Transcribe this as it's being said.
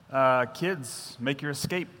Kids, make your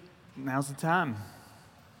escape. Now's the time.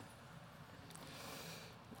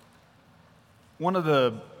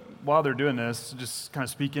 While they're doing this, just kind of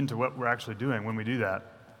speak into what we're actually doing when we do that.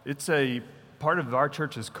 It's a part of our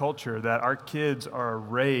church's culture that our kids are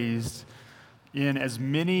raised in as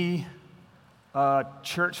many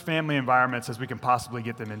church family environments as we can possibly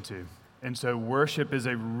get them into. And so worship is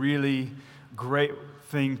a really great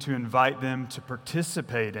thing to invite them to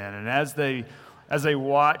participate in. And as they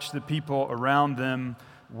watch the people around them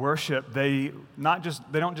worship, they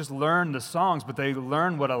don't just learn the songs, but they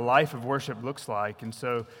learn what a life of worship looks like. And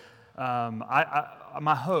so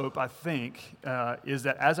my hope, I think, is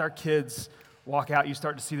that as our kids walk out, you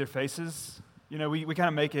start to see their faces. You know, we kind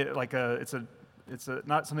of make it like it's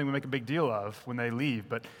not something we make a big deal of when they leave,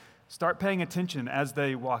 but start paying attention as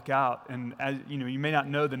they walk out. And as you know, you may not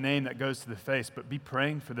know the name that goes to the face, but be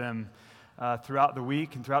praying for them throughout the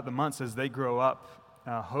week and throughout the months as they grow up,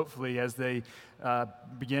 hopefully as they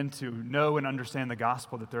begin to know and understand the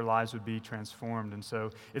gospel, that their lives would be transformed. And so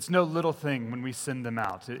it's no little thing when we send them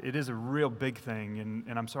out. It is a real big thing,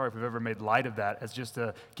 and I'm sorry if we've ever made light of that as just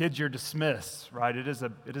kids, you're dismissed, right? It is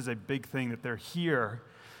a big thing that they're here,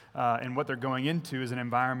 and what they're going into is an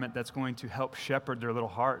environment that's going to help shepherd their little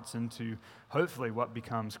hearts into hopefully what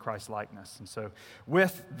becomes Christ-likeness. And so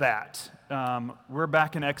with that, we're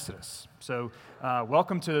back in Exodus. So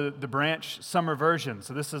welcome to the Branch summer version.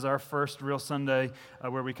 So this is our first real Sunday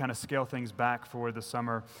where we kind of scale things back for the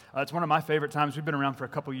summer. It's one of my favorite times. We've been around for a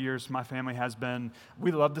couple years. My family has been.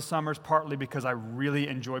 We love the summers partly because I really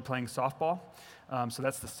enjoy playing softball. So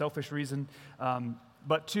that's the selfish reason.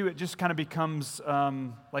 But two, it just kind of becomes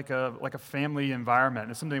like a family environment.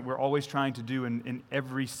 It's something we're always trying to do in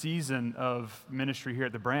every season of ministry here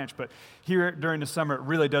at the Branch. But here during the summer, it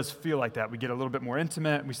really does feel like that. We get a little bit more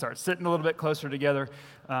intimate. We start sitting a little bit closer together.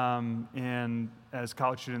 And as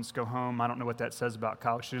college students go home, I don't know what that says about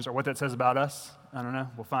college students or what that says about us. I don't know.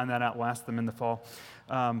 We'll find that out. We'll ask them in the fall.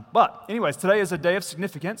 But anyways, today is a day of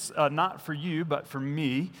significance, not for you, but for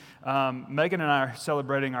me. Megan and I are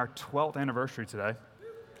celebrating our 12th anniversary today.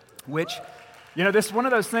 Which, you know, this is one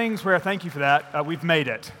of those things where, thank you for that, we've made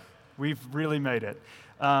it. We've really made it.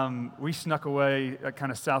 We snuck away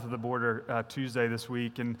kind of south of the border Tuesday this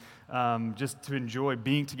week, and just to enjoy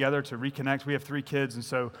being together, to reconnect. We have 3 kids, and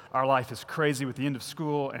so our life is crazy with the end of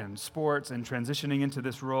school and sports and transitioning into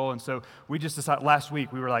this role. And so we just decided last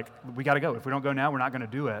week, we were like, we got to go. If we don't go now, we're not going to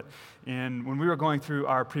do it. And when we were going through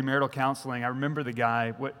our premarital counseling, I remember the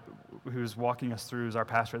guy, who was walking us through as our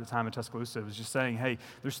pastor at the time in Tuscaloosa, was just saying, hey,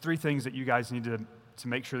 there's 3 things that you guys need to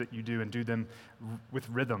make sure that you do and do them with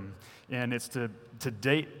rhythm. And it's to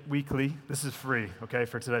date weekly. This is free, okay,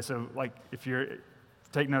 for today. So, like,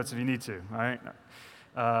 take notes if you need to, all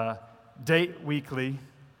right? Date weekly,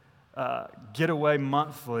 get away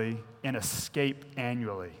monthly, and escape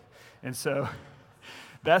annually. And so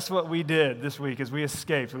that's what we did this week, is we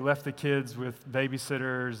escaped. We left the kids with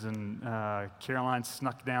babysitters, and Caroline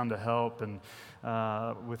snuck down to help and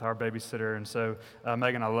with our babysitter. And so,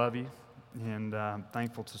 Megan, I love you, and I'm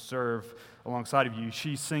thankful to serve alongside of you.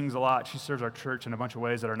 She sings a lot. She serves our church in a bunch of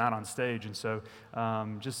ways that are not on stage. And so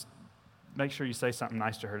just make sure you say something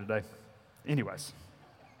nice to her today. Anyways,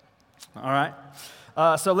 all right.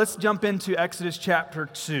 So let's jump into Exodus chapter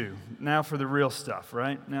 2. Now for the real stuff,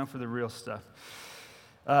 right? Now for the real stuff.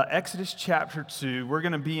 Exodus chapter 2, we're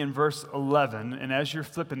going to be in verse 11, and as you're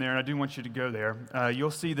flipping there, and I do want you to go there, you'll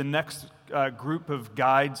see the next group of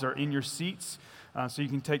guides are in your seats, so you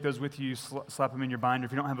can take those with you, slap them in your binder.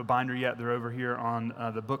 If you don't have a binder yet, they're over here on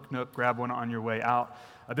the book nook. Grab one on your way out.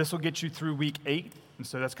 This will get you through week 8, and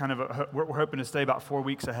so that's kind of we're hoping to stay about 4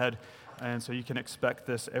 weeks ahead, and so you can expect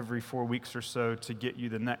this every 4 weeks or so to get you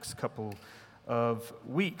the next couple of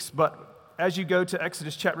weeks. But as you go to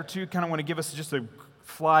Exodus chapter 2, kind of want to give us just a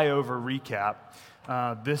flyover recap.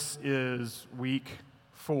 This is week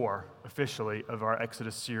 4, officially, of our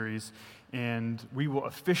Exodus series, and we will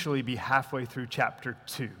officially be halfway through chapter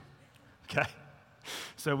 2, okay?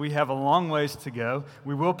 So we have a long ways to go.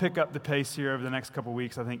 We will pick up the pace here over the next couple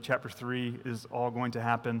weeks. I think chapter 3 is all going to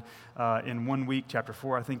happen in 1 week. Chapter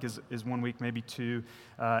 4, I think, is 1 week, maybe 2,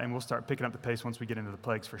 and we'll start picking up the pace once we get into the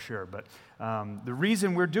plagues for sure. But the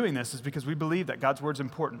reason we're doing this is because we believe that God's Word's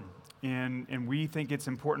important, and we think it's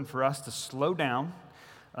important for us to slow down,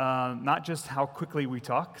 not just how quickly we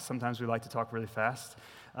talk. Sometimes we like to talk really fast,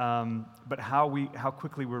 but how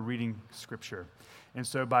quickly we're reading Scripture. And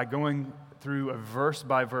so by going through a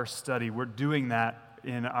verse-by-verse study, we're doing that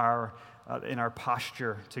in our in our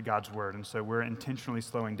posture to God's word. And so we're intentionally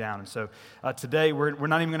slowing down. And so today we're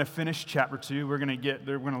not even going to finish chapter 2. We're going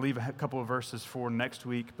to leave a couple of verses for next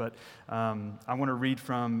week. But I want to read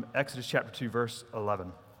from Exodus chapter 2, verse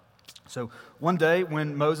 11. So one day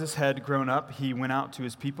when Moses had grown up, he went out to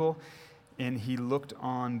his people and he looked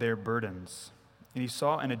on their burdens. And he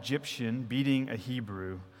saw an Egyptian beating a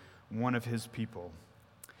Hebrew, one of his people.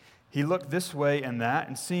 He looked this way and that,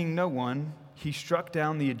 and seeing no one, he struck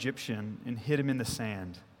down the Egyptian and hid him in the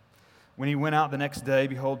sand. When he went out the next day,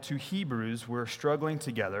 behold, 2 Hebrews were struggling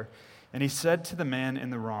together, and he said to the man in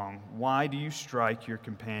the wrong, "Why do you strike your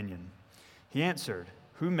companion?" He answered,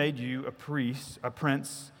 "Who made you a priest, a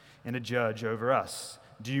prince, and a judge over us?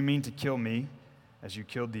 Do you mean to kill me as you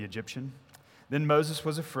killed the Egyptian?" Then Moses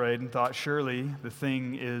was afraid and thought, "Surely the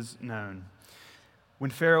thing is known." When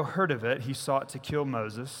Pharaoh heard of it, he sought to kill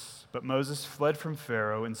Moses, but Moses fled from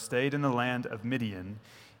Pharaoh and stayed in the land of Midian,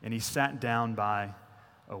 and he sat down by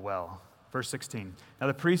a well. Verse 16. Now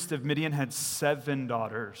the priest of Midian had 7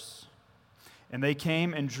 daughters, and they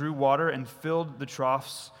came and drew water and filled the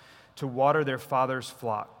troughs to water their father's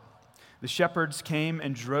flock. The shepherds came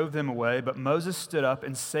and drove them away, but Moses stood up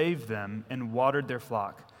and saved them and watered their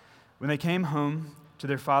flock. When they came home to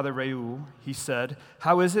their father Reuel, he said,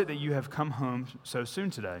 "How is it that you have come home so soon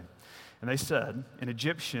today?" And they said, "An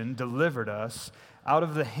Egyptian delivered us out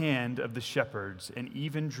of the hand of the shepherds and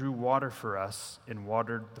even drew water for us and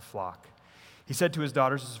watered the flock." He said to his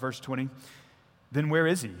daughters, this is verse 20, "Then where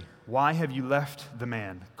is he? Why have you left the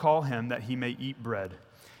man? Call him that he may eat bread."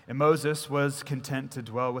 And Moses was content to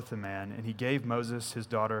dwell with the man, and he gave Moses his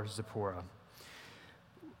daughter Zipporah.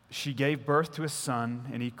 She gave birth to a son,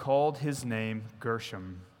 and he called his name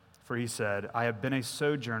Gershom, for he said, "I have been a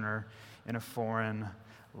sojourner in a foreign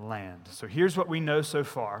land." So here's what we know so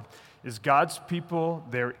far, is God's people,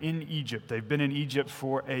 they're in Egypt. They've been in Egypt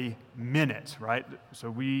for a minute, right?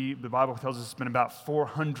 So the Bible tells us it's been about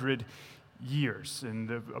 400 years, and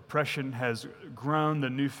the oppression has grown. The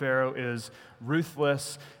new Pharaoh is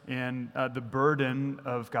ruthless, and the burden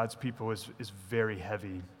of God's people is very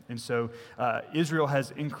heavy. And so Israel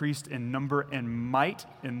has increased in number and might,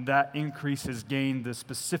 and that increase has gained the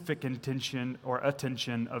specific intention or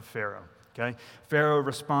attention of Pharaoh. Okay? Pharaoh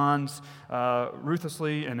responds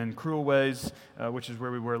ruthlessly and in cruel ways, which is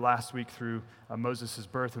where we were last week through Moses'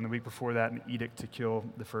 birth, and the week before that, an edict to kill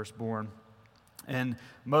the firstborn. And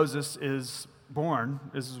Moses is born,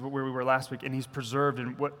 this is where we were last week, and he's preserved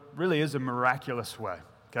in what really is a miraculous way.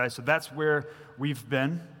 Okay, so that's where we've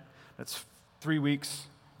been. That's 3 weeks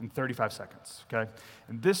and 35 seconds, okay?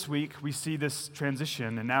 And this week, we see this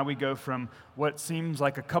transition, and now we go from what seems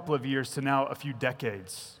like a couple of years to now a few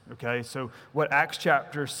decades, okay? So what Acts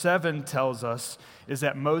chapter 7 tells us is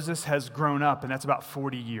that Moses has grown up, and that's about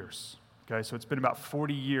 40 years, okay? So it's been about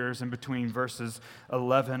 40 years in between verses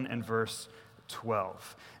 11 and verse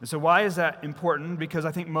 12. And so why is that important? Because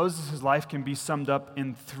I think Moses' life can be summed up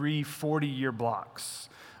in 3 40-year blocks.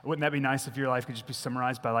 Wouldn't that be nice if your life could just be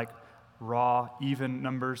summarized by like raw, even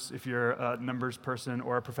numbers? If you're a numbers person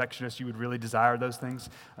or a perfectionist, you would really desire those things.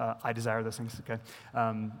 I desire those things, okay?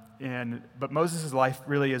 But Moses' life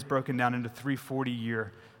really is broken down into 3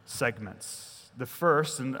 40-year segments. The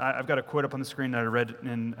first, and I've got a quote up on the screen that I read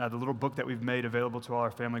in the little book that we've made available to all our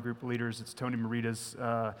family group leaders. It's Tony Merita's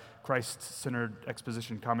Christ-centered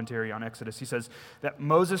exposition commentary on Exodus. He says that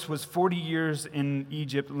Moses was 40 years in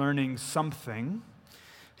Egypt learning something.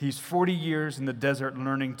 He's 40 years in the desert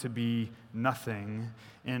learning to be nothing,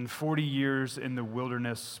 and 40 years in the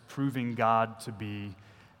wilderness proving God to be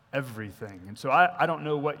everything. And so I don't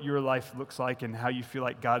know what your life looks like and how you feel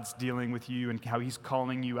like God's dealing with you and how he's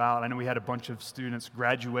calling you out. I know we had a bunch of students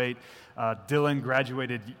graduate. Dylan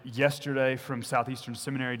graduated yesterday from Southeastern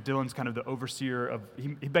Seminary. Dylan's kind of the overseer of, he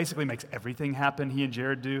basically makes everything happen, he and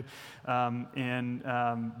Jared do. But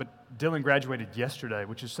Dylan graduated yesterday,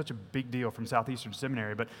 which is such a big deal from Southeastern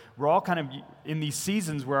Seminary. But we're all kind of in these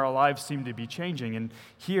seasons where our lives seem to be changing. And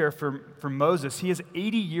here, for Moses, he has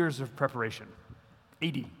 80 years of preparation.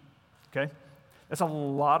 80. Okay? That's a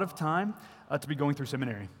lot of time to be going through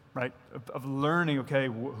seminary, right? Of learning, okay,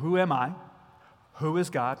 who am I? Who is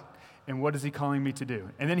God? And what is he calling me to do?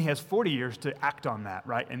 And then he has 40 years to act on that,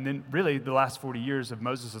 right? And then really the last 40 years of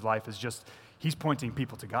Moses' life is just, he's pointing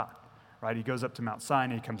people to God, right? He goes up to Mount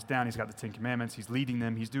Sinai, he comes down, he's got the 10 Commandments, he's leading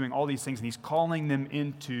them, he's doing all these things, and he's calling them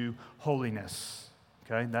into holiness.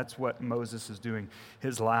 Okay, that's what Moses is doing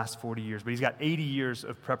his last 40 years. But he's got 80 years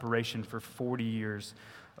of preparation for 40 years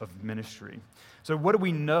of ministry. So what do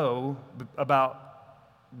we know about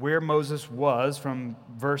where Moses was from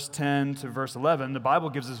verse 10 to verse 11? The Bible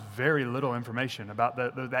gives us very little information about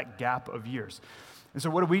that gap of years. And so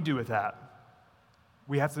what do we do with that?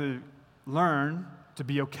 We have to learn to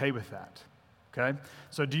be okay with that, okay?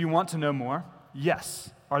 So do you want to know more?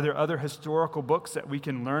 Yes. Are there other historical books that we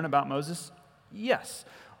can learn about Moses? Yes.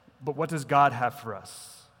 But what does God have for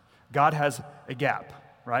us? God has a gap,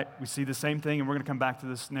 right? We see the same thing, and we're going to come back to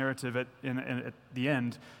this narrative at the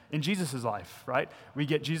end in Jesus' life, right? We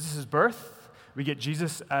get Jesus' birth. We get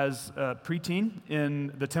Jesus as a preteen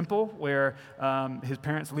in the temple where his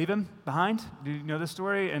parents leave him behind. Do you know this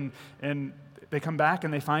story? And they come back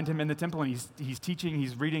and they find him in the temple, and he's teaching,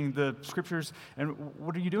 he's reading the scriptures, and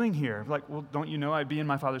what are you doing here? Like, well, don't you know I'd be in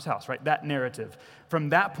my Father's house, right? That narrative.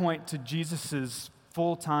 From that point to Jesus'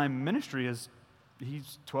 full-time ministry is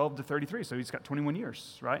he's 12 to 33, so he's got 21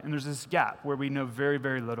 years, right? And there's this gap where we know very,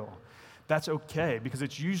 very little. That's okay, because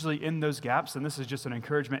it's usually in those gaps, and this is just an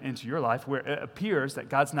encouragement into your life, where it appears that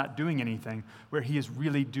God's not doing anything, where he is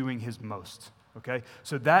really doing his most, okay?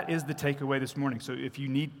 So that is the takeaway this morning. So if you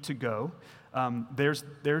need to go, there's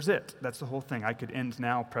it. That's the whole thing. I could end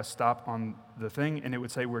now, press stop on the thing, and it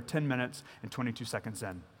would say we're 10 minutes and 22 seconds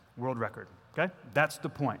in. World record, okay? That's the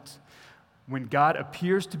point. When God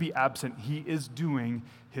appears to be absent, he is doing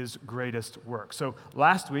his greatest work. So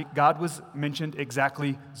last week, God was mentioned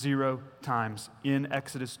exactly 0 times in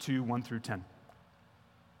Exodus 2, 1 through 10.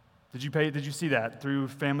 Did you see that through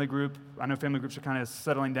family group? I know family groups are kind of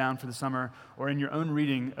settling down for the summer, or in your own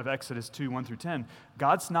reading of Exodus 2, 1 through 10.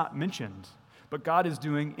 God's not mentioned, but God is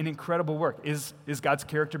doing an incredible work. Is God's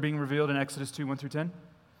character being revealed in Exodus 2, 1 through 10?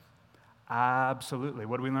 Absolutely.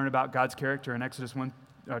 What do we learn about God's character in Exodus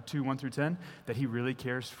 2, 1 through 10? That he really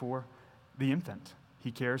cares for the infant.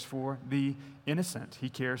 He cares for the innocent. He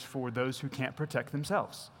cares for those who can't protect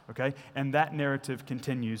themselves, okay? And that narrative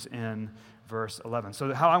continues in verse 11.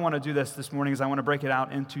 So how I want to do this morning is I want to break it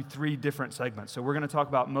out into 3 different segments. So we're going to talk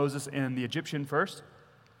about Moses and the Egyptian first,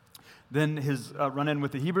 then his run-in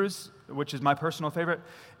with the Hebrews, which is my personal favorite,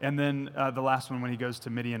 and then the last one when he goes to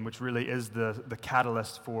Midian, which really is the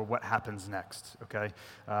catalyst for what happens next, okay,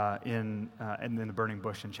 and then the burning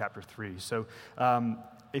bush in chapter 3. So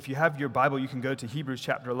if you have your Bible, you can go to Hebrews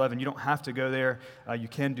chapter 11. You don't have to go there. You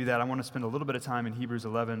can do that. I want to spend a little bit of time in Hebrews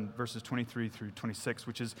 11, verses 23 through 26,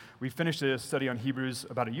 which is, we finished a study on Hebrews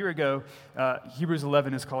about a year ago. Hebrews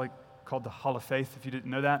 11 is called the Hall of Faith. If you didn't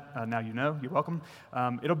know that, now you know. You're welcome.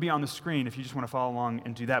 It'll be on the screen if you just want to follow along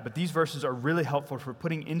and do that. But these verses are really helpful for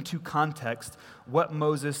putting into context what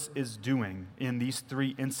Moses is doing in these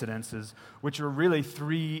 3 incidences, which are really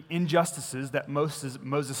 3 injustices that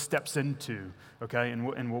Moses steps into, okay?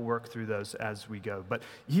 And we'll work through those as we go. But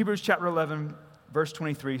Hebrews chapter 11, verse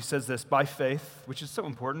 23 says this: by faith, which is so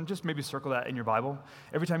important, just maybe circle that in your Bible.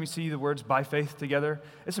 Every time you see the words by faith together,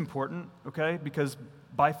 it's important, okay? Because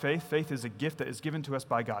by faith is a gift that is given to us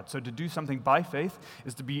by God. So to do something by faith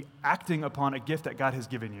is to be acting upon a gift that God has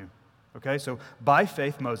given you, okay? So by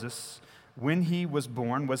faith, Moses, when he was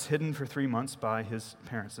born, was hidden for 3 months by his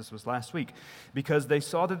parents. This was last week. Because they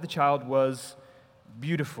saw that the child was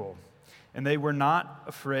beautiful, and they were not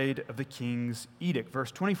afraid of the king's edict.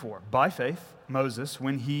 Verse 24, by faith, Moses,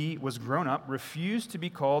 when he was grown up, refused to be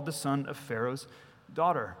called the son of Pharaoh's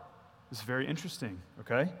daughter. This is very interesting,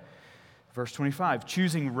 okay? Verse 25,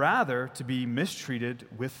 choosing rather to be mistreated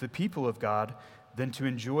with the people of God than to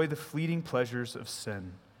enjoy the fleeting pleasures of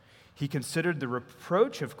sin. He considered the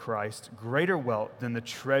reproach of Christ greater wealth than the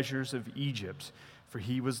treasures of Egypt, for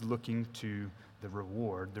he was looking to the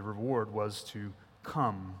reward. The reward was to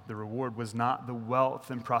come. The reward was not the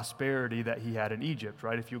wealth and prosperity that he had in Egypt,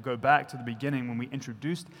 right? If you go back to the beginning when we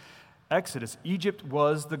introduced Exodus, Egypt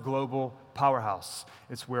was the global powerhouse.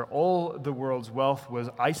 It's where all the world's wealth was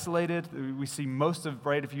isolated. We see most of,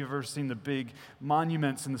 right, if you've ever seen the big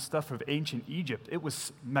monuments and the stuff of ancient Egypt, it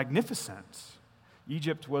was magnificent.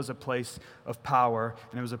 Egypt was a place of power,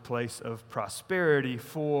 and it was a place of prosperity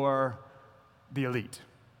for the elite.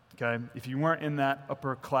 Okay? If you weren't in that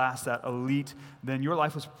upper class, that elite, then your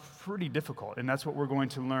life was pretty difficult, and that's what we're going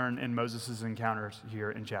to learn in Moses' encounters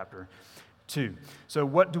here in chapter 2. So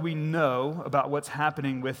what do we know about what's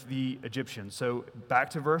happening with the Egyptians? So back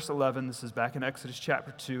to verse 11, this is back in Exodus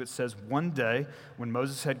chapter 2, it says, one day when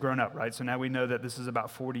Moses had grown up, right? So now we know that this is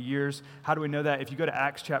about 40 years. How do we know that? If you go to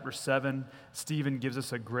Acts chapter 7, Stephen gives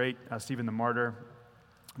us a great, Stephen the martyr,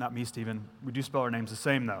 not me, Stephen, we do spell our names the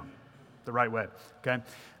same though, the right way, okay?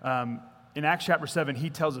 In Acts chapter 7, he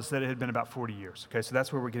tells us that it had been about 40 years, okay? So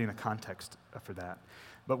that's where we're getting the context for that.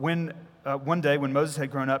 But when one day when Moses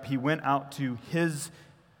had grown up, he went out to his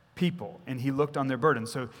people and he looked on their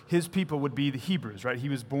burdens. So his people would be the Hebrews, right? He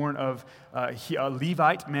was born of a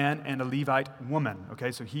Levite man and a Levite woman,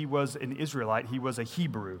 okay? So he was an Israelite. He was a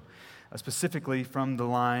Hebrew. specifically from the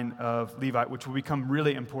line of Levi, which will become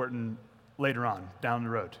really important later on down the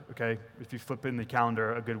road, okay? If you flip in the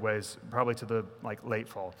calendar a good ways, probably to the late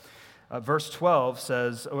fall. Verse 12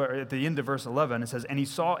 says, or at the end of verse 11, it says, and he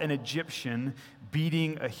saw an Egyptian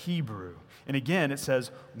beating a Hebrew. And again, it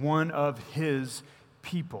says, one of his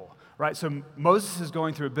people, right? So Moses is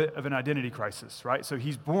going through a bit of an identity crisis, right? So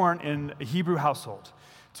he's born in a Hebrew household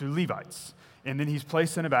to Levites. And then he's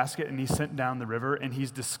placed in a basket and he's sent down the river and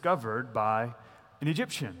he's discovered by an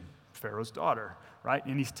Egyptian, Pharaoh's daughter, right?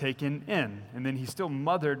 And he's taken in. And then he's still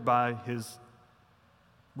mothered by his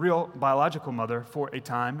real biological mother for a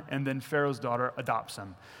time, and then Pharaoh's daughter adopts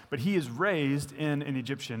him. But he is raised in an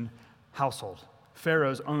Egyptian household,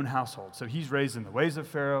 Pharaoh's own household. So he's raised in the ways of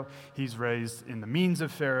Pharaoh, he's raised in the means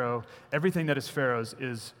of Pharaoh. Everything that is Pharaoh's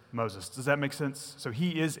is Moses. Does that make sense? So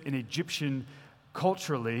he is an Egyptian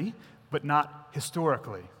culturally, but not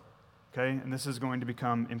historically. Okay, and this is going to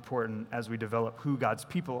become important as we develop who God's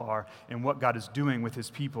people are and what God is doing with his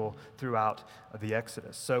people throughout the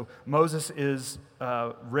Exodus. So Moses is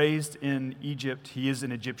raised in Egypt. He is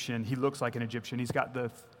an Egyptian. He looks like an Egyptian. He's got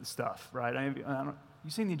the stuff, right? You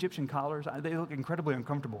seen the Egyptian collars? They look incredibly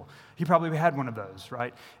uncomfortable. He probably had one of those,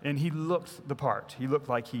 right? And he looked the part. He looked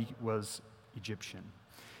like he was Egyptian.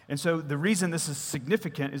 And so the reason this is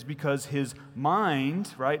significant is because his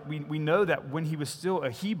mind, right, we know that when he was still a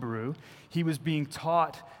Hebrew, he was being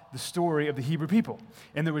taught the story of the Hebrew people.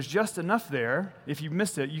 And there was just enough there, if you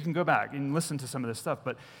missed it, you can go back and listen to some of this stuff,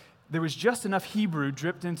 but there was just enough Hebrew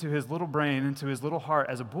dripped into his little brain, into his little heart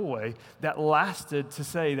as a boy, that lasted to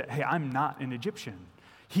say that, hey, I'm not an Egyptian.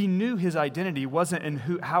 He knew his identity wasn't in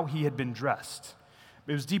how he had been dressed.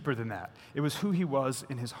 It was deeper than that. It was who he was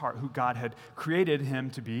in his heart, who God had created him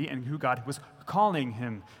to be, and who God was calling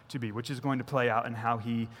him to be, which is going to play out in how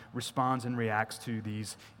he responds and reacts to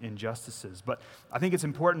these injustices. But I think it's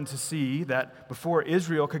important to see that before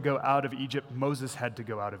Israel could go out of Egypt, Moses had to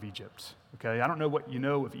go out of Egypt. Okay, I don't know what you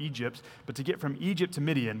know of Egypt, but to get from Egypt to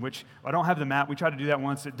Midian, which I don't have the map. We tried to do that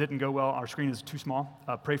once. It didn't go well. Our screen is too small.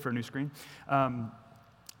 Pray for a new screen.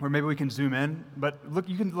 Or maybe we can zoom in, but look,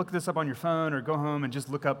 you can look this up on your phone or go home and just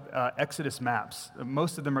look up Exodus maps.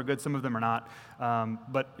 Most of them are good, some of them are not.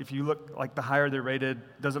 But if you look, like the higher they're rated,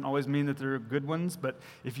 doesn't always mean that they're good ones. But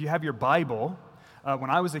if you have your Bible, when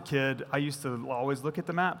I was a kid, I used to always look at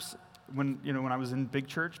the maps when I was in big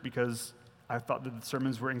church because I thought that the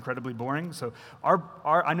sermons were incredibly boring. So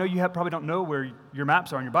I know you probably don't know where your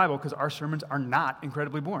maps are in your Bible because our sermons are not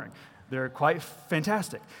incredibly boring. They're quite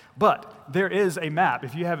fantastic. But there is a map.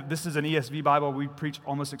 If you have, this is an ESV Bible. We preach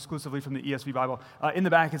almost exclusively from the ESV Bible. In the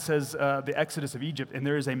back it says the Exodus of Egypt, and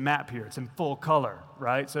there is a map here. It's in full color,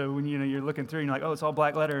 right? So when you're looking through and you're like, oh, it's all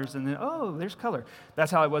black letters, and then, oh, there's color.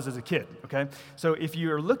 That's how I was as a kid, okay? So if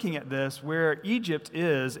you're looking at this, where Egypt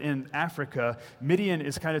is in Africa, Midian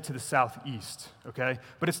is kind of to the southeast, okay?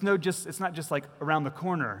 But it's not just like around the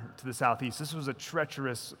corner to the southeast. This was a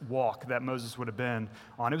treacherous walk that Moses would have been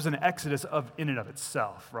on. It was an exodus in and of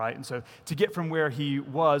itself, right? And so to get from where he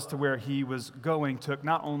was to where he was going took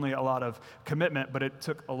not only a lot of commitment, but it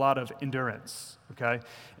took a lot of endurance, okay?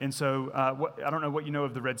 And so I don't know what you know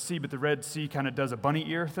of the Red Sea, but the Red Sea kind of does a bunny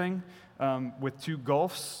ear thing with two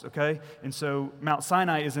gulfs, okay? And so Mount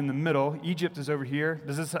Sinai is in the middle. Egypt is over here.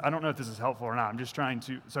 I don't know if this is helpful or not. I'm just trying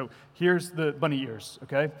to, so here's the bunny ears,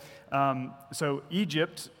 okay? So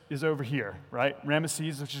Egypt is over here, right?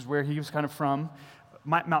 Ramesses, which is where he was kind of from.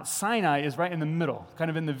 Mount Sinai is right in the middle, kind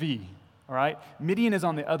of in the V, all right? Midian is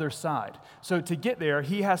on the other side. So to get there,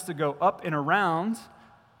 he has to go up and around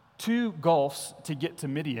two gulfs to get to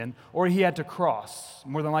Midian, or he had to cross.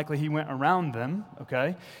 More than likely, he went around them,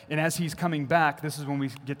 okay? And as he's coming back, this is when we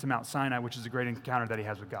get to Mount Sinai, which is a great encounter that he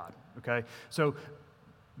has with God, okay? So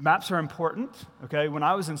maps are important, okay? When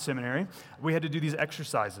I was in seminary, we had to do these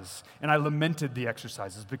exercises, and I lamented the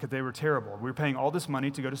exercises because they were terrible. We were paying all this money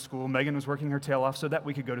to go to school. Megan was working her tail off so that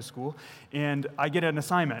we could go to school, and I get an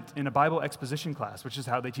assignment in a Bible exposition class, which is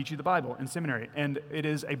how they teach you the Bible in seminary, and it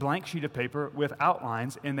is a blank sheet of paper with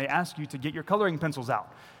outlines, and they ask you to get your coloring pencils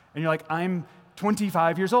out. And you're like, I'm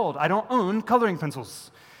 25 years old. I don't own coloring pencils.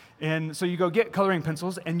 And so you go get coloring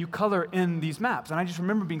pencils and you color in these maps. And I just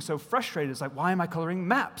remember being so frustrated. It's like, why am I coloring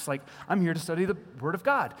maps? Like, I'm here to study the Word of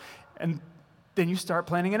God. And then you start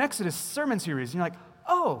planning an Exodus sermon series. And you're like,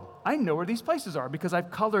 oh, I know where these places are because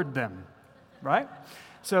I've colored them, right?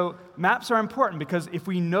 So maps are important because if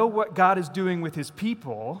we know what God is doing with his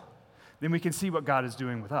people, then we can see what God is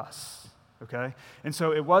doing with us. okay? And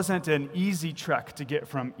so it wasn't an easy trek to get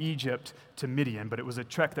from Egypt to Midian, but it was a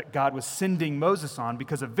trek that God was sending Moses on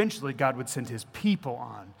because eventually God would send his people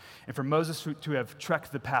on. And for Moses to have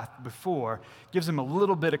trekked the path before gives him a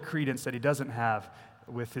little bit of credence that he doesn't have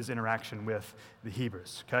with his interaction with the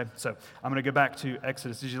Hebrews, okay? So I'm going to go back to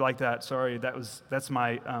Exodus. Did you like that? Sorry, that's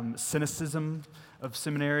my cynicism of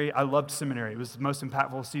seminary. I loved seminary. It was the most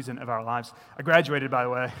impactful season of our lives. I graduated, by the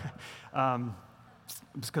way,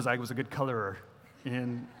 just because I was a good colorer.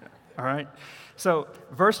 All right? So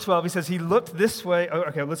verse 12, he says, he looked this way. Oh,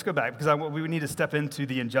 okay, let's go back because we need to step into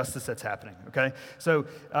the injustice that's happening, okay? So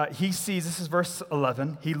he sees, this is verse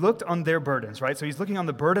 11, he looked on their burdens, right? So he's looking on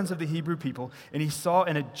the burdens of the Hebrew people, and he saw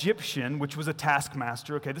an Egyptian, which was a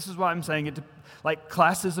taskmaster, okay? This is why I'm saying like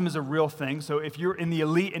classism is a real thing. So if you're in the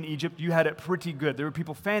elite in Egypt, you had it pretty good. There were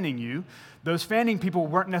people fanning you. Those fanning people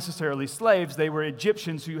weren't necessarily slaves. They were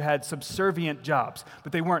Egyptians who had subservient jobs,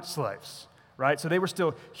 but they weren't slaves. Right? So they were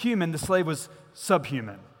still human. The slave was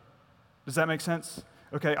subhuman. Does that make sense?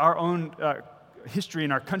 Okay, our own history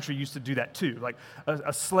in our country used to do that too. Like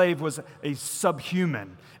a slave was a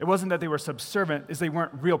subhuman. It wasn't that they were subservient, it's they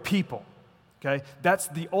weren't real people. Okay? That's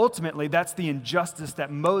the injustice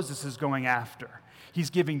that Moses is going after.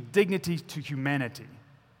 He's giving dignity to humanity.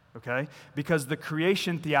 Okay? Because the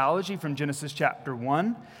creation theology from Genesis chapter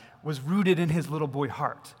 1 was rooted in his little boy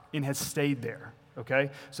heart and has stayed there.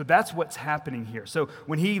 Okay? So that's what's happening here. So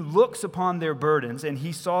when he looks upon their burdens and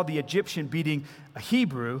he saw the Egyptian beating a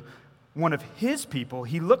Hebrew, one of his people,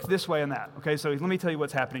 he looked this way and that. Okay, so let me tell you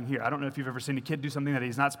what's happening here. I don't know if you've ever seen a kid do something that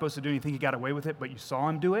he's not supposed to do and you think he got away with it, but you saw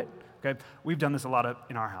him do it. Okay, we've done this a lot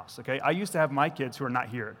in our house. Okay, I used to have my kids who are not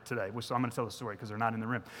here today, so I'm going to tell the story because they're not in the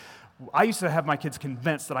room. I used to have my kids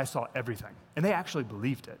convinced that I saw everything, and they actually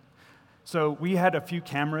believed it. So we had a few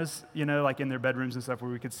cameras, like in their bedrooms and stuff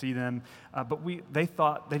where we could see them, but they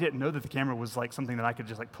didn't know that the camera was like something that I could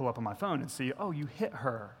just like pull up on my phone and see, oh, you hit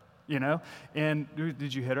her, and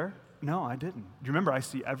did you hit her? No, I didn't. Do you remember I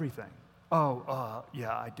see everything? Oh,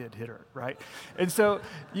 yeah, I did hit her, right? And so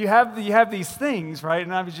you have these things, right?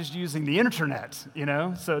 And I was just using the internet,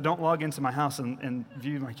 so don't log into my house and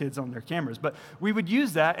view my kids on their cameras. But we would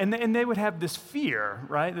use that, and they would have this fear,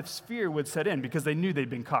 right? This fear would set in because they knew they'd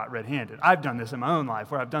been caught red-handed. I've done this in my own life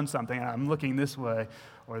where I've done something and I'm looking this way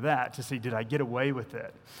or that to see, did I get away with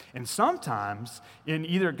it? And sometimes in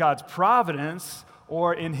either God's providence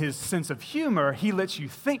or in his sense of humor, he lets you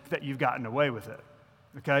think that you've gotten away with it.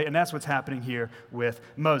 Okay, and that's what's happening here with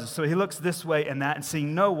Moses. So he looks this way and that, and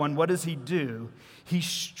seeing no one, what does he do? He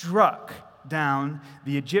struck down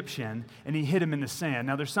the Egyptian, and he hit him in the sand.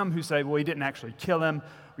 Now, there's some who say, well, he didn't actually kill him.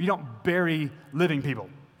 You don't bury living people.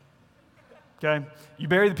 Okay? You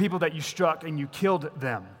bury the people that you struck, and you killed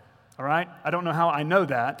them. All right? I don't know how I know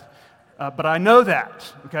that, but I know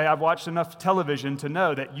that. Okay? I've watched enough television to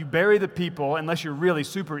know that you bury the people, unless you're really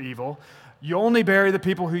super evil, you only bury the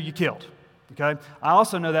people who you killed. Okay? I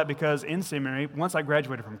also know that because in seminary, once I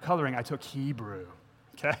graduated from coloring, I took Hebrew.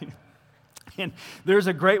 Okay? And there's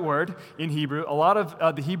a great word in Hebrew. A lot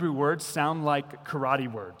of the Hebrew words sound like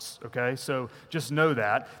karate words. Okay? So just know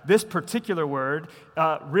that. This particular word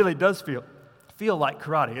really does feel like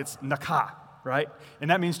karate. It's nakah, right? And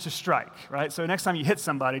that means to strike, right? So next time you hit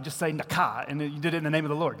somebody, just say nakah, and you did it in the name of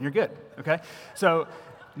the Lord, and you're good. Okay? So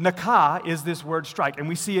nakah is this word strike, and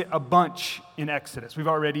we see it a bunch in Exodus. We've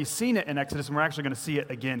already seen it in Exodus, and we're actually going to see it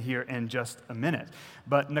again here in just a minute.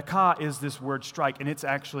 But nakah is this word strike, and it's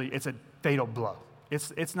a fatal blow.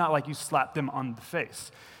 It's not like you slapped them on the face.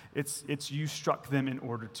 It's you struck them in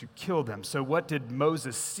order to kill them. So what did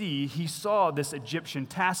Moses see? He saw this Egyptian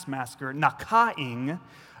taskmaster nakahing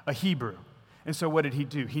a Hebrew. And so what did he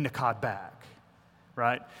do? He nakah'd back.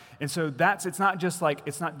 Right? And so it's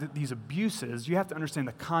not these abuses. You have to understand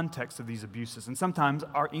the context of these abuses. And sometimes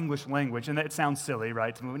our English language, and it sounds silly,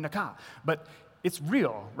 right, to move nakah, but it's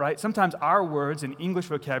real, right? Sometimes our words and English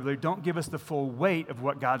vocabulary don't give us the full weight of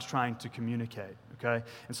what God's trying to communicate, okay?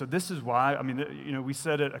 And so this is why, we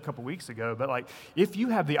said it a couple weeks ago, but if you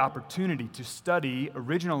have the opportunity to study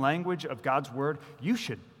original language of God's word, you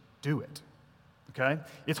should do it, okay?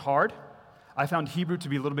 It's hard. I found Hebrew to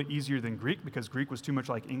be a little bit easier than Greek because Greek was too much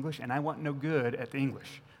like English, and I wasn't no good at the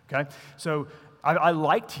English, okay? So I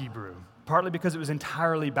liked Hebrew, partly because it was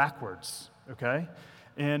entirely backwards, okay?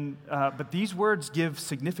 But these words give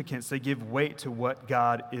significance. They give weight to what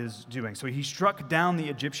God is doing. So he struck down the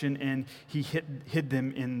Egyptian and he hid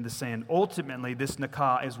them in the sand. Ultimately, this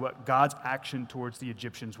nakah is what God's action towards the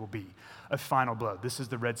Egyptians will be, a final blow. This is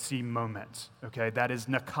the Red Sea moment, okay? That is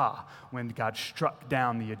nakah, when God struck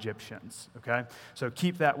down the Egyptians, okay? So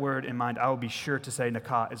keep that word in mind. I will be sure to say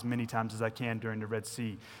nakah as many times as I can during the Red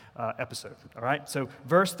Sea episode, all right? So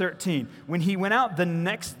verse 13, when he went out the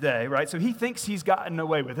next day, right? So he thinks he's gotten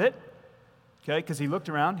away with it, okay? Because he looked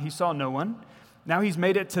around, he saw no one. Now he's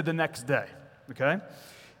made it to the next day, okay?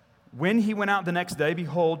 When he went out the next day,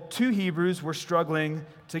 behold, two Hebrews were struggling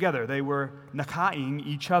together. They were nakahing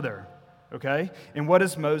each other, okay? And what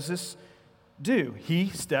does Moses do? He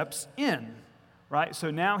steps in, right?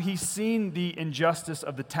 So now he's seen the injustice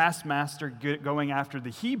of the taskmaster going after the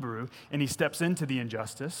Hebrew, and he steps into the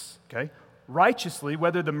injustice, okay? Righteously,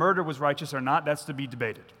 whether the murder was righteous or not, that's to be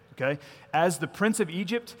debated, okay? As the prince of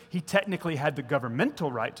Egypt, he technically had the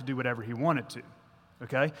governmental right to do whatever he wanted to,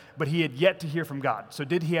 okay? But he had yet to hear from God. So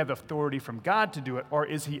did he have authority from God to do it, or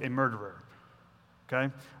is he a murderer,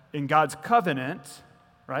 okay? In God's covenant,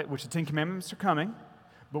 right, which the Ten Commandments are coming,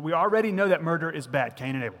 but we already know that murder is bad,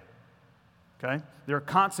 Cain and Abel. Okay? There are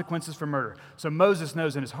consequences for murder. So Moses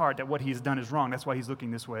knows in his heart that what he has done is wrong. That's why he's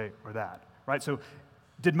looking this way or that, right? So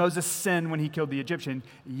did Moses sin when he killed the Egyptian?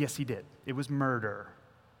 Yes, he did. It was murder,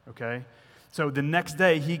 okay? So the next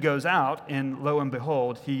day he goes out, and lo and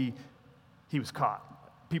behold, he was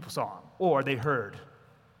caught. People saw him, or they heard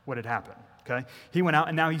what had happened, okay? He went out,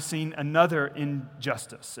 and now he's seen another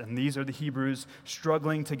injustice, and these are the Hebrews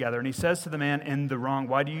struggling together. And he says to the man in the wrong,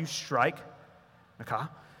 why do you strike nakah,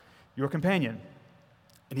 your companion?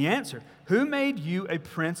 And he answered, who made you a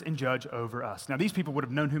prince and judge over us? Now, these people would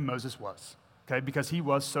have known who Moses was, okay, because he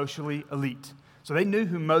was socially elite. So they knew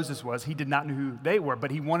who Moses was. He did not know who they were, but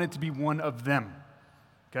he wanted to be one of them,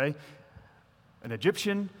 okay? An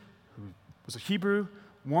Egyptian who was a Hebrew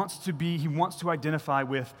wants to identify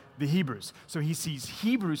with the Hebrews. So he sees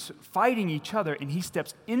Hebrews fighting each other, and he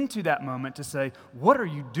steps into that moment to say, what are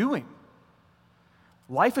you doing?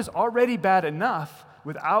 Life is already bad enough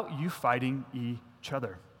without you fighting each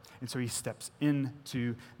other. And so he steps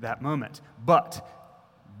into that moment. But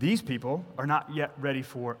these people are not yet ready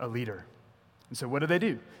for a leader. And so what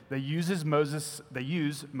do? They use Moses'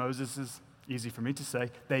 easy for me to say,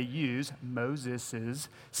 they use Moses'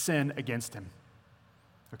 sin against him.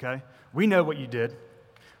 Okay? We know what you did.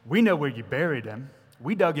 We know where you buried him.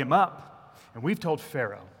 We dug him up, and we've told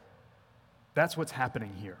Pharaoh. That's what's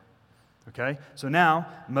happening here. Okay? So now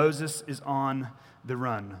Moses is on the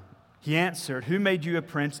run. He answered, who made you a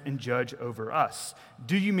prince and judge over us?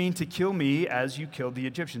 Do you mean to kill me as you killed the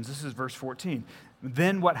Egyptians? This is verse 14.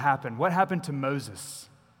 Then what happened? What happened to Moses?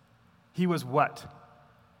 He was what?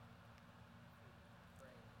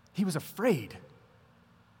 He was afraid.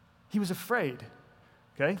 He was afraid.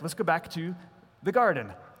 Okay, let's go back to the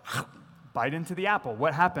garden. Bite into the apple.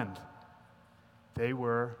 What happened? They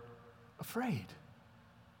were afraid.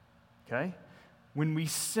 Okay? When we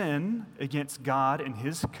sin against God and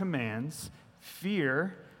his commands,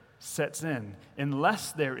 fear sets in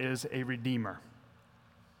unless there is a redeemer.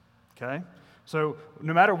 Okay? So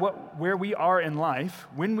no matter where we are in life,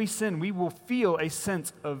 when we sin, we will feel a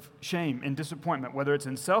sense of shame and disappointment, whether it's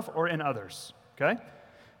in self or in others. Okay?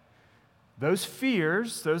 Those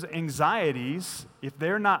fears, those anxieties, if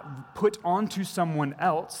they're not put onto someone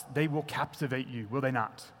else, they will captivate you, will they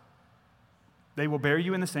not? They will bury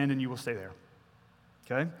you in the sand and you will stay there.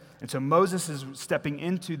 Okay? And so Moses is stepping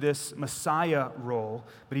into this Messiah role,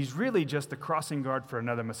 but he's really just the crossing guard for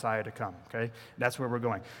another Messiah to come. Okay? That's where we're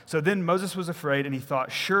going. So then Moses was afraid, and he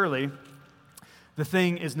thought, surely the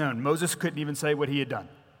thing is known. Moses couldn't even say what he had done,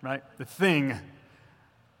 right? The thing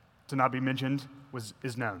to not be mentioned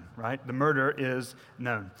is known, right? The murder is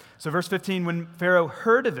known. So verse 15, when Pharaoh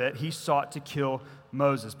heard of it, he sought to kill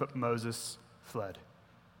Moses, but Moses fled.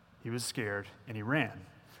 He was scared, and he ran.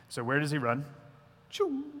 So where does he run?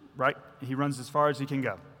 Right? He runs as far as he can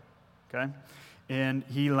go, okay? And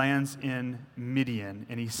he lands in Midian,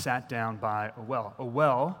 and he sat down by a well. A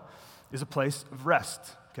well is a place of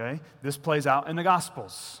rest, okay? This plays out in the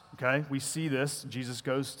Gospels, okay? We see this. Jesus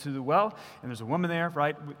goes to the well, and there's a woman there,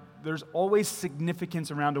 right? There's always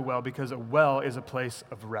significance around a well because a well is a place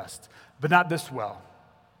of rest, but not this well,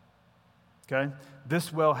 okay?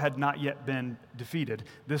 This well had not yet been defeated.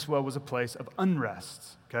 This well was a place of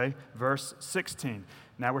unrest, okay? Verse 16.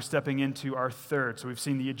 Now we're stepping into our third. So we've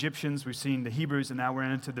seen the Egyptians, we've seen the Hebrews, and now we're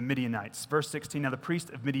into the Midianites. Verse 16, now the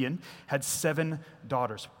priest of Midian had 7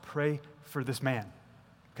 daughters. Pray for this man,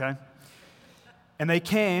 okay? And they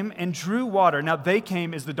came and drew water. Now, they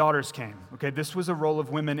came as the daughters came. Okay, this was a role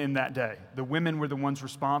of women in that day. The women were the ones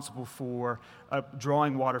responsible for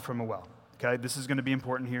drawing water from a well. Okay, this is going to be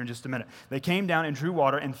important here in just a minute. They came down and drew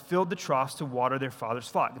water and filled the troughs to water their father's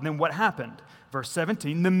flock. And then what happened? Verse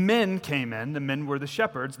 17, the men came in. The men were the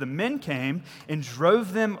shepherds. The men came and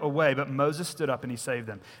drove them away, but Moses stood up and he saved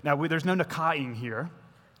them. Now, there's no Naka'ing here.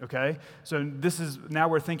 Okay, so now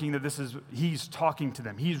we're thinking that he's talking to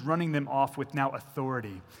them. He's running them off with now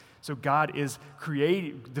authority. So God is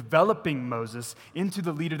developing Moses into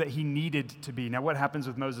the leader that he needed to be. Now what happens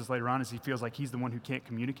with Moses later on is he feels like he's the one who can't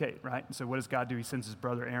communicate, right? And so what does God do? He sends his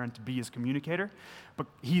brother Aaron to be his communicator. But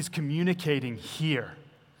he's communicating here,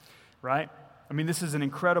 right? I mean, this is an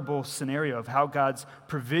incredible scenario of how God's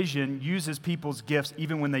provision uses people's gifts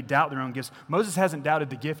even when they doubt their own gifts. Moses hasn't doubted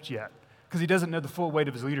the gift yet, because he doesn't know the full weight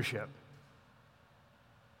of his leadership.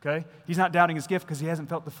 Okay? He's not doubting his gift because he hasn't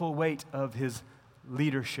felt the full weight of his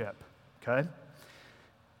leadership. Okay?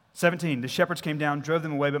 17, the shepherds came down, drove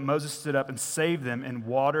them away, but Moses stood up and saved them and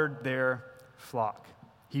watered their flock.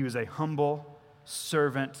 He was a humble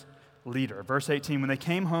servant leader. Verse 18, when they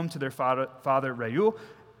came home to their father Reuel,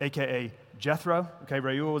 a.k.a. Jethro. Okay,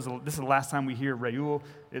 Reuel this is the last time we hear Reuel.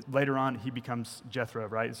 Later on, he becomes Jethro,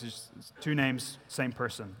 right? It's two names, same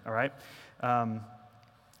person, all right?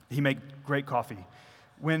 He made great coffee.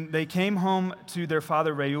 When they came home to their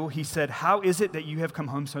father Reuel, he said, how is it that you have come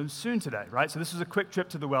home so soon today, right? So this was a quick trip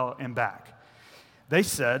to the well and back. They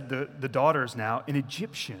said, the daughters now, an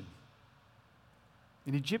Egyptian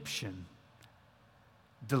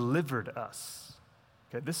delivered us.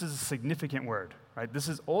 Okay, this is a significant word, right? This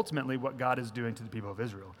is ultimately what God is doing to the people of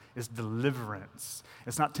Israel, is deliverance.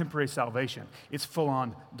 It's not temporary salvation. It's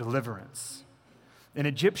full-on deliverance. An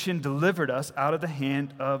Egyptian delivered us out of the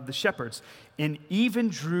hand of the shepherds and even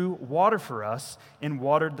drew water for us and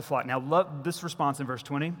watered the flock. Now, this response in verse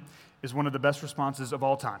 20 is one of the best responses of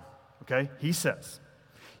all time, okay? He says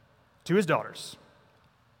to his daughters,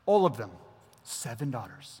 all of them, 7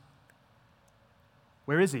 daughters.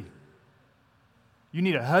 Where is he? You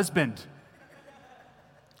need a husband.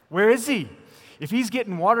 Where is he? If he's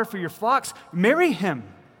getting water for your flocks, marry him.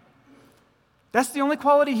 That's the only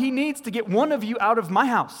quality he needs to get one of you out of my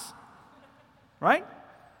house. Right?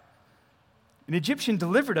 An Egyptian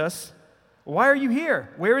delivered us. Why are you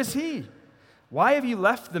here? Where is he? Why have you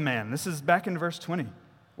left the man? This is back in verse 20.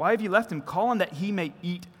 Why have you left him? Call him that he may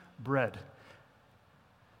eat bread.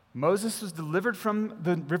 Moses was delivered from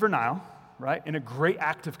the river Nile, right, in a great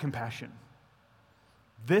act of compassion.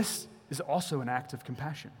 This is also an act of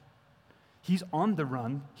compassion. He's on the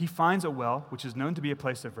run. He finds a well, which is known to be a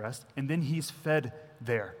place of rest, and then he's fed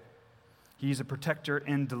there. He's a protector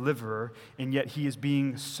and deliverer, and yet he is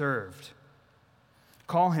being served.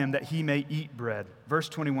 Call him that he may eat bread. Verse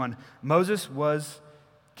 21, Moses was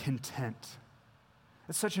content.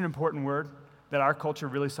 That's such an important word that our culture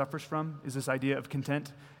really suffers from, is this idea of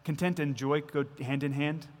content. Content and joy go hand in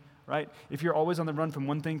hand. Right? If you're always on the run from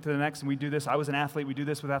one thing to the next, and we do this, I was an athlete, we do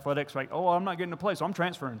this with athletics, right? Oh, I'm not getting to play, so I'm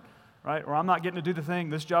transferring, right? Or I'm not getting to do the thing,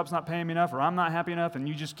 this job's not paying me enough, or I'm not happy enough, and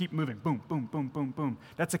you just keep moving. Boom, boom, boom, boom, boom.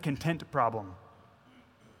 That's a content problem,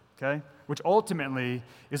 okay? Which ultimately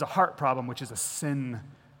is a heart problem, which is a sin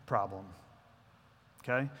problem,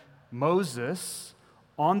 okay? Moses,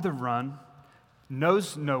 on the run,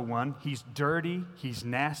 knows no one. He's dirty, he's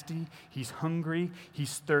nasty, he's hungry,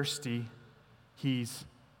 he's thirsty, he's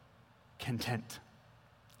content.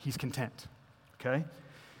 He's content, okay?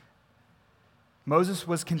 Moses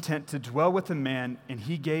was content to dwell with a man, and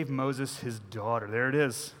he gave Moses his daughter. There it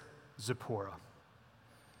is, Zipporah,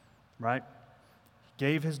 right? He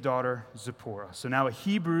gave his daughter Zipporah. So now a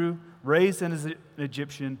Hebrew raised as an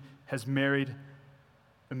Egyptian has married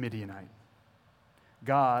a Midianite.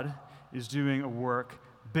 God is doing a work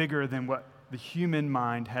bigger than what the human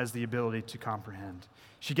mind has the ability to comprehend.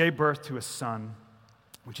 She gave birth to a son,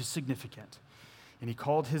 which is significant. And he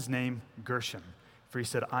called his name Gershom, for he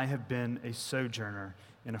said, I have been a sojourner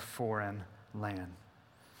in a foreign land.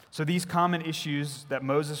 So these common issues that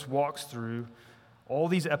Moses walks through, all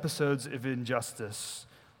these episodes of injustice,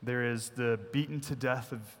 there is the beaten to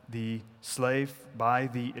death of the slave by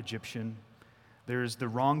the Egyptian. There's the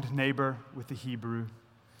wronged neighbor with the Hebrew.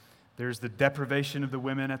 There's the deprivation of the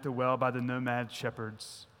women at the well by the nomad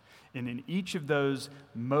shepherds. And in each of those,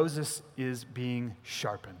 Moses is being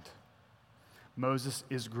sharpened. Moses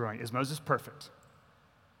is growing. Is Moses perfect?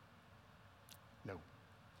 No,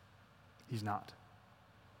 he's not.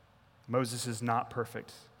 Moses is not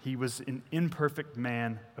perfect. He was an imperfect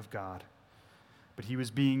man of God, but he was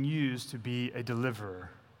being used to be a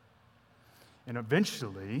deliverer. And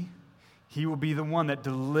eventually, he will be the one that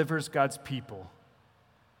delivers God's people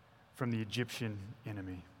from the Egyptian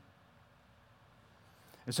enemy.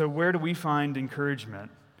 And so where do we find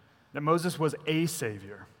encouragement that Moses was a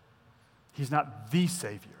savior? He's not the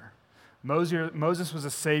savior. Moses was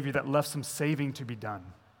a savior that left some saving to be done.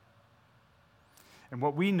 And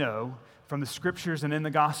what we know from the scriptures and in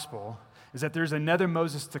the gospel is that there's another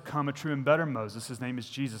Moses to come, a true and better Moses. His name is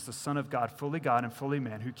Jesus, the Son of God and fully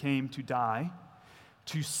man, who came to die,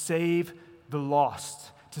 to save the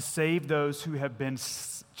lost, to save those who have been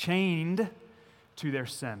chained to their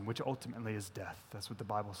sin, which ultimately is death. That's what the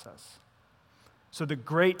Bible says. So the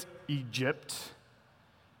great Egypt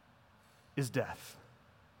is death.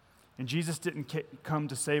 And Jesus didn't come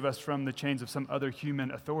to save us from the chains of some other human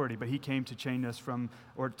authority, but he came to chain us from,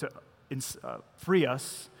 or to free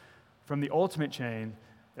us from the ultimate chain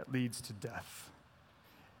that leads to death.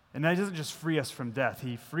 And that doesn't just free us from death.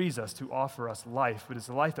 He frees us to offer us life, but it's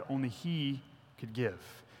a life that only he could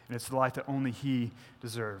give. And it's the life that only he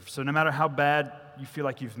deserves. So no matter how bad you feel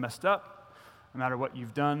like you've messed up, no matter what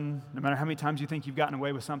you've done, no matter how many times you think you've gotten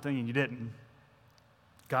away with something and you didn't,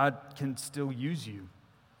 God can still use you.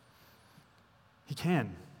 He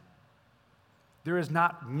can. There is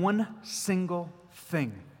not one single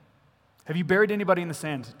thing. Have you buried anybody in the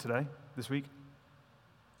sand today, this week?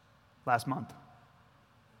 Last month?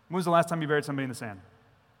 When was the last time you buried somebody in the sand?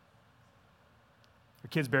 The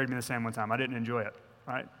kids buried me in the sand one time. I didn't enjoy it,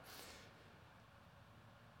 right?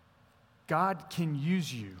 God can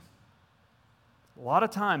use you. A lot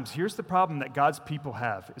of times, here's the problem that God's people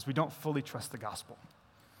have, is we don't fully trust the gospel.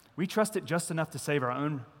 We trust it just enough to save our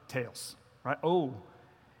own tails, right? Oh,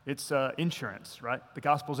 it's insurance, right? The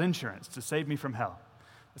gospel's insurance to save me from hell.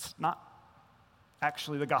 It's not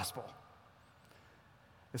actually the gospel.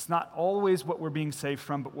 It's not always what we're being saved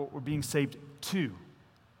from, but what we're being saved to,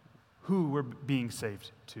 who we're being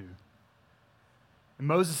saved to. And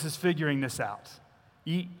Moses is figuring this out.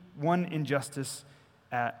 Eat one injustice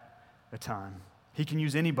at a time. He can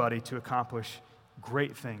use anybody to accomplish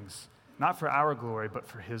great things, not for our glory, but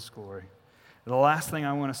for his glory. The last thing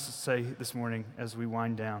I want us to say this morning as we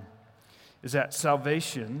wind down is that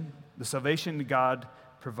salvation, the salvation that God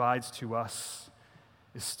provides to us,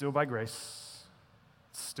 is still by grace,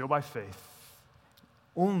 still by faith,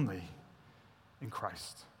 only in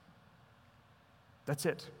Christ. That's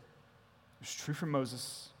it. It's true for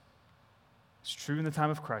Moses. It's true in the time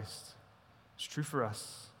of Christ. It's true for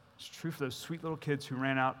us. It's true for those sweet little kids who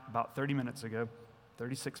ran out about 30 minutes ago,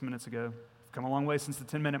 36 minutes ago. Come a long way since the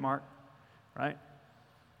 10-minute mark, right?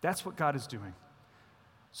 That's what God is doing.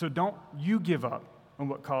 So don't you give up on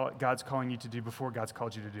what God's calling you to do before God's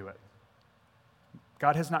called you to do it.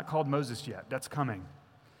 God has not called Moses yet. That's coming.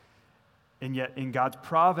 And yet, in God's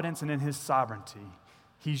providence and in his sovereignty,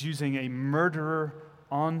 he's using a murderer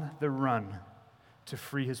on the run to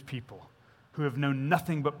free his people who have known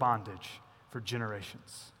nothing but bondage for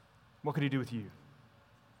generations. What could he do with you?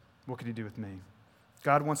 What could he do with me?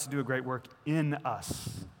 God wants to do a great work in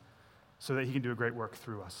us so that he can do a great work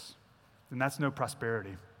through us. And that's no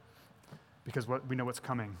prosperity, because we know what's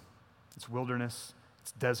coming. It's wilderness,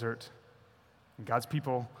 it's desert, and God's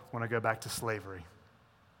people want to go back to slavery.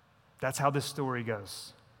 That's how this story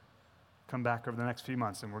goes. Come back over the next few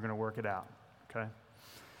months and we're going to work it out, okay?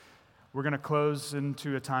 We're going to close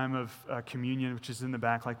into a time of communion, which is in the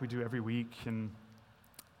back like we do every week. And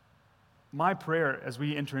my prayer as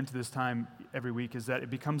we enter into this time every week is that it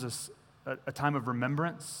becomes a time of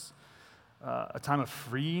remembrance, a time of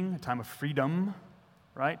freeing, a time of freedom,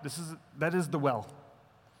 right? That is the well.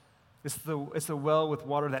 It's the well with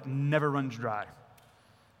water that never runs dry,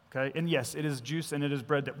 okay? And yes, it is juice and it is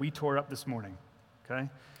bread that we tore up this morning, okay?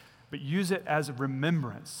 But use it as a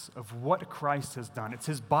remembrance of what Christ has done. It's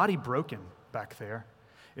his body broken back there.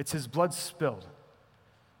 It's his blood spilled.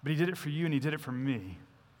 But he did it for you and he did it for me.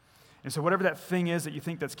 And so whatever that thing is that you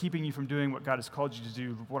think that's keeping you from doing what God has called you to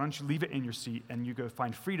do, why don't you leave it in your seat and you go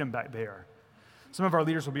find freedom back there. Some of our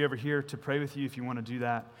leaders will be over here to pray with you if you want to do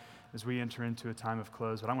that as we enter into a time of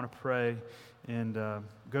close. But I want to pray and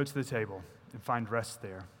go to the table and find rest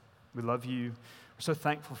there. We love you. We're so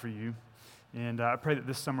thankful for you. And I pray that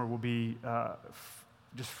this summer will be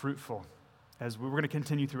just fruitful as we're going to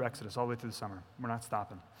continue through Exodus all the way through the summer. We're not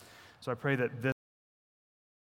stopping. So I pray that this